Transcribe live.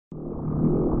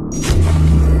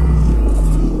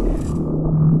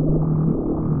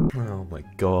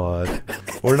god.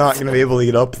 We're not gonna be able to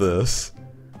get up this.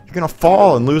 You're gonna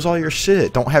fall and lose all your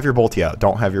shit. Don't have your bolty out.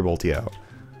 Don't have your bolty out.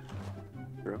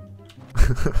 True.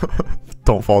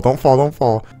 Don't fall, don't fall, don't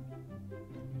fall.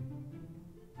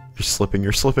 You're slipping,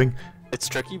 you're slipping. It's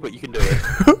tricky, but you can do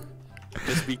it.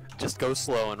 Just go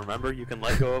slow, and remember, you can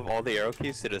let go of all the arrow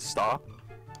keys to just stop,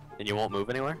 and you won't move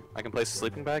anywhere. I can place a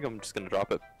sleeping bag, I'm just gonna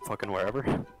drop it fucking wherever.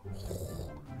 I'm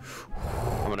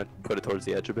gonna put it towards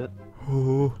the edge a bit.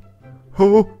 Oh,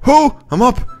 oh, oh! I'm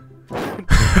up!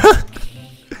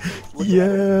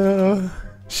 Yeah!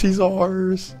 She's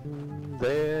ours!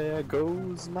 There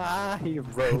goes my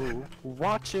hero.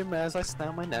 Watch him as I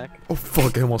snap my neck. Oh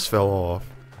fuck, I almost fell off.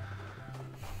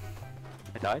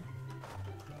 I died?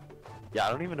 Yeah,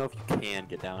 I don't even know if you can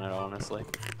get down it, honestly.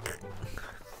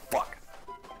 Fuck.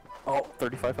 Oh,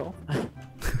 35 health? Well,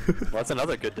 that's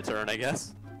another good deterrent, I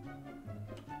guess.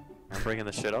 I'm bringing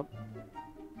the shit up.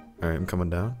 Alright, I'm coming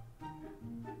down.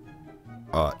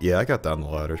 Yeah, I got down the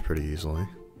ladders pretty easily.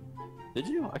 Did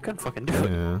you? I couldn't fucking do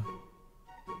it. Yeah.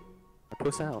 I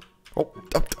puss out. Oh,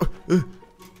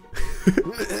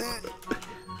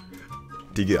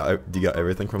 do you get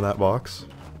everything from that box?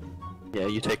 Yeah,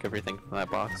 you take everything from that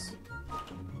box.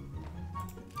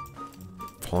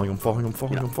 I'm falling, I'm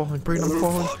Braden, I'm falling.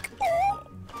 Fuck.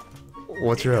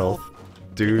 What's your health?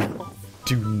 Dude,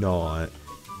 do not.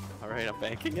 Alright, I'm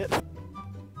banking it.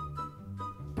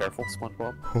 Careful,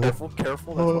 SpongeBob. Oh. Careful,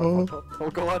 careful, that's SpongeBob. Oh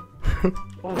god.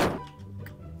 Oh.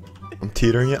 I'm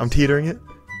teetering it, I'm teetering it.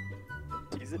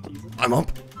 Tease it, tease it. I'm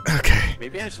up. Okay.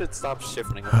 Maybe I should stop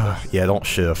shifting with this. Yeah, don't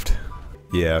shift.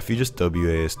 Yeah, if you just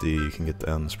WASD, you can get the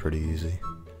ends pretty easy.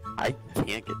 I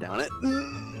can't get down it.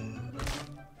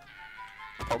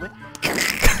 Help me.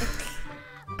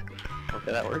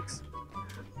 Okay, that works.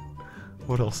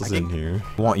 What else is in here?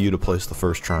 I want you to place the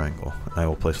first triangle, and I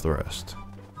will place the rest.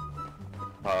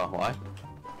 Why?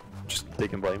 Just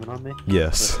taking blame on me?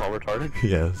 Yes. That's all retarded?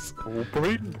 Yes. Well,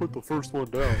 Braden put the first one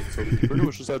down, so he pretty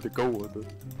much just had to go with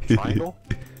it. Triangle?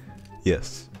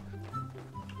 Yes.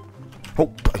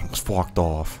 Oh, I almost walked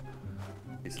off.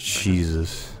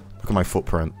 Jesus. Look at my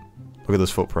footprint. Look at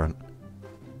this footprint.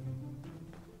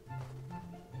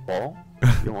 Ball?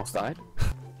 You almost died?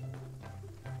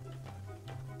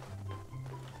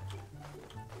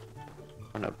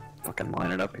 I'm gonna fucking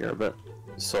line it up here a bit.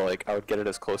 So, like, I would get it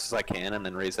as close as I can and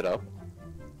then raise it up.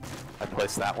 I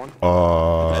place that one.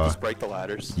 And then just break the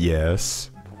ladders. Yes.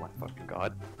 Oh my fucking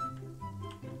god.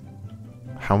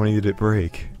 How many did it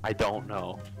break? I don't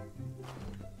know.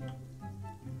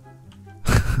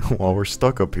 Well, we're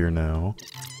stuck up here now.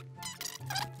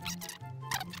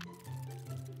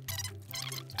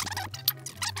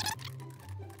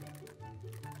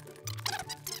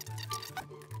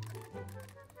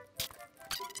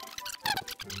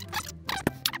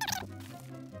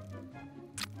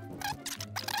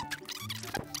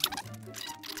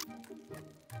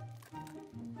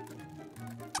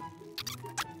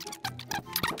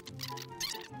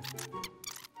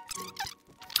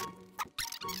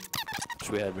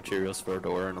 We had materials for a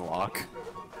door and a lock.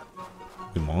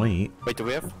 We might. Wait, do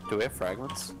we have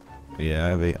fragments? Yeah, I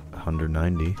have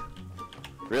 190.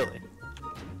 Really?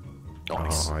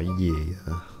 Nice. Oh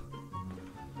yeah.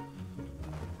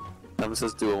 Someone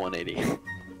says do a 180.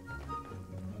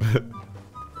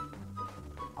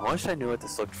 I wish I knew what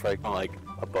this looked like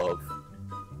above.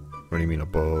 What do you mean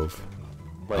above?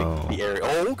 Like the area.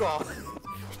 Oh god!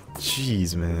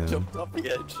 Jeez, man. Jumped off the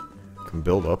edge. Can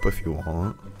build up if you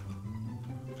want.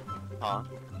 Huh?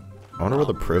 I wonder where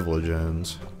the privilege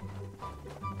ends.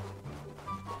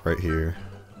 Right here.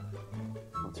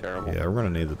 That's terrible. Yeah, we're gonna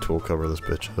need the tool cover this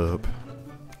bitch up.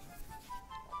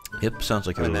 Yep, sounds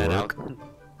like it'll work.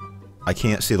 I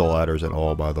can't see the ladders at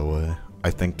all, by the way. I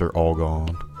think they're all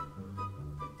gone.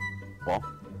 Well.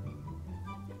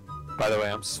 By the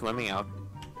way, I'm swimming out.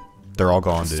 They're all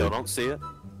gone, dude. Still don't see it.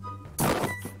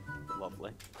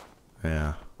 Lovely.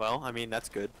 Yeah. Well, I mean, that's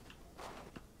good.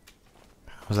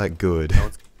 Was that good?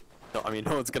 No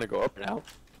one's gonna go up now.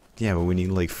 Yeah, but we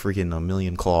need like freaking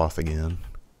 1,000,000 cloth again.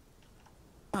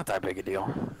 Not that big a deal.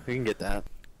 We can get that.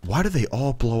 Why do they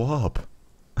all blow up?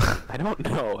 I don't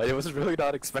know. I was really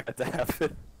not expecting that to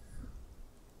happen.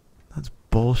 That's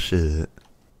bullshit.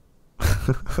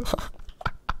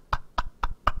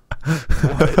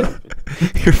 What?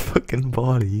 Your fucking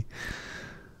body.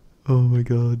 Oh my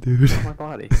god, dude. Oh, my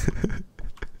body.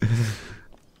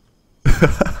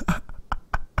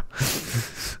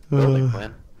 Building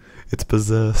plan. It's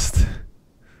possessed.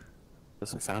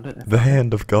 Just found it. The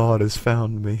hand of God has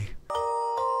found me.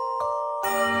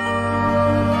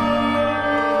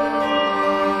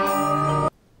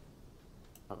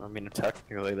 I mean,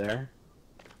 technically there.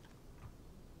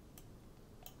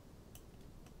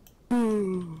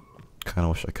 Kinda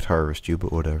wish I could harvest you,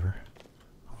 but whatever.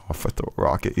 If I throw a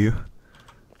rock at you.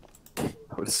 I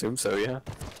would assume so, yeah.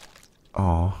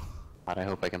 Oh. God, I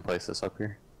hope I can place this up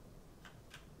here.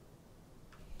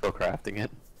 Still crafting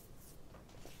it.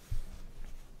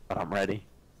 But I'm ready.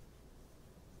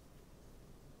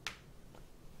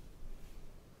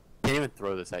 Can't even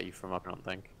throw this at you from up, I don't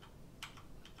think.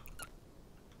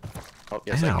 Oh,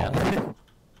 yes Ow. I can.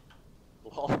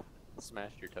 Lol.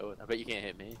 Smashed your toe. I bet you can't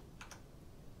hit me.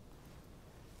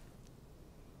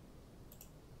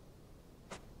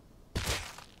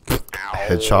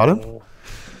 Headshot him?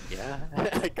 Yeah,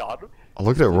 I got him. I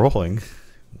looked at it rolling.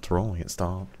 It's rolling, it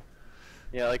stopped.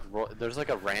 Yeah, like there's like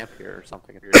a ramp here or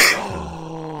something. If you're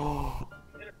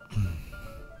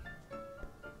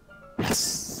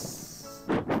yes.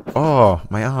 Oh,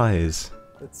 my eyes.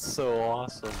 That's so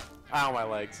awesome. Ow, my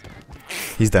legs.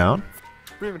 He's down?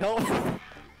 Freeman, help!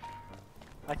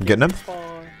 I can't Getting him?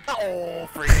 respawn. Oh,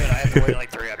 Freeman, I have to wait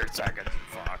like 300 seconds.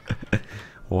 Fuck.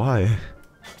 Why?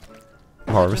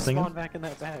 Harvesting Just him? spawn back in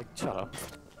that bag. Shut up.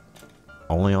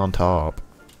 Only on top.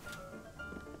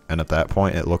 And at that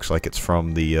point, it looks like it's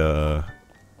from the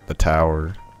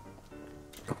tower.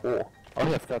 Cool. Oh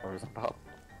yeah, I forgot there was on top.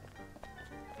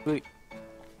 Sweet.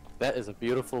 That is a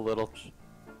beautiful little...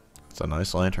 It's a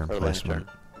nice lantern Or placement.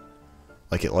 lantern.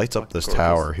 Like, it lights up Fucking this gorgeous.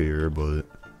 tower here, but...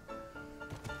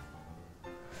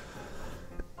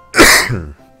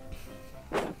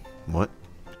 What?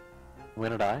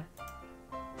 When did I?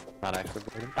 Not actually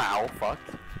Braden. Ow, fuck.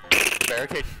 The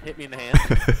barricade hit me in the hand.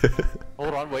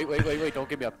 Hold on, wait, don't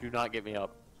get me up. Do not get me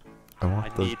up. I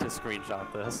need to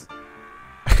screenshot this.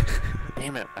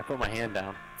 Damn it, I put my hand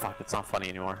down. Fuck, it's not funny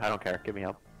anymore. I don't care, get me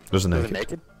up. There's a Was it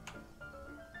naked.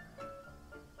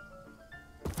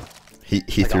 naked?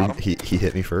 He I threw. got him. He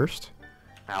hit me first.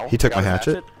 Ow. He took I got my a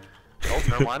hatchet. Oh,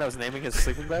 never mind, I was naming his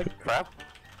sleeping bag. Crap.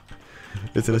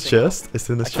 It's in his Looking up. chest. It's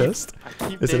in his chest. I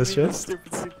keep It's in his naming chest.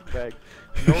 stupid sleeping bag.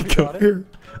 No, he Come got it. here.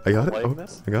 I got it. Playing Oh,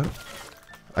 this? I got it.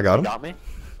 I got He him. got me.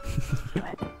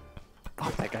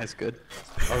 Fuck, that guy's good.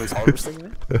 Oh, he's harvesting me?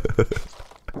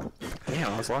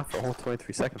 Damn, I was alive for a whole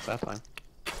 23 seconds that time.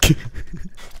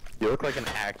 You look like an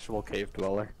actual cave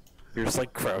dweller. You're just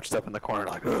like crouched up in the corner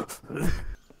like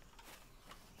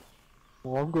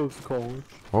Mom goes to college.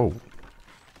 Oh.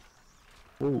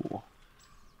 Ooh.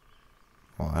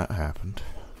 Well, that happened.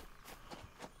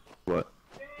 What?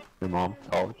 Your mom?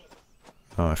 College?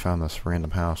 Oh, I found this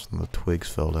random house and the twigs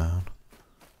fell down.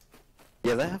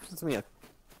 Yeah, that happens to me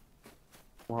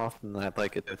more often than I'd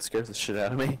like it. It scares the shit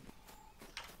out of me.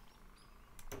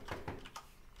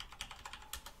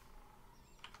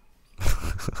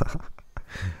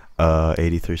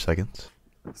 83 seconds.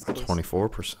 It's close.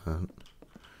 24%. Not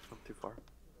too far.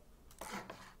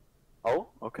 Oh,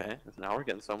 okay. Now we're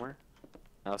getting somewhere.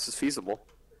 Now this is feasible.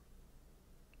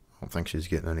 I don't think she's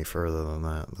getting any further than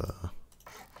that, though.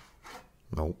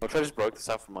 Nope. What if I just broke this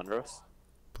out from under us?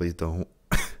 Please don't.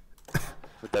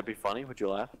 Would that be funny? Would you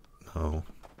laugh? No.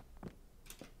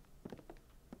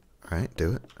 Alright,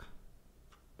 do it.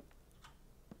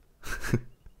 What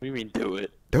do you mean do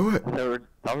it? Do it! I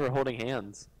thought we were holding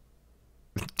hands.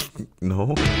 No.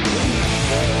 Broke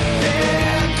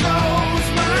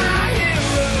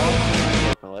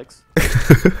my legs.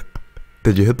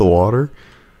 Did you hit the water?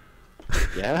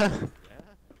 Yeah?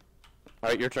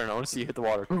 Alright, your turn. I want to see you hit the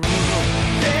water.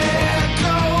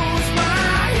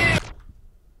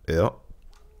 Yep.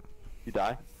 You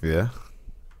die? Yeah.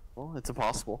 Well, it's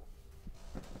impossible.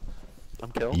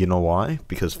 I'm killed. You know why?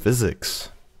 Because physics.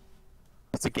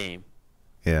 It's a game.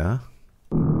 Yeah.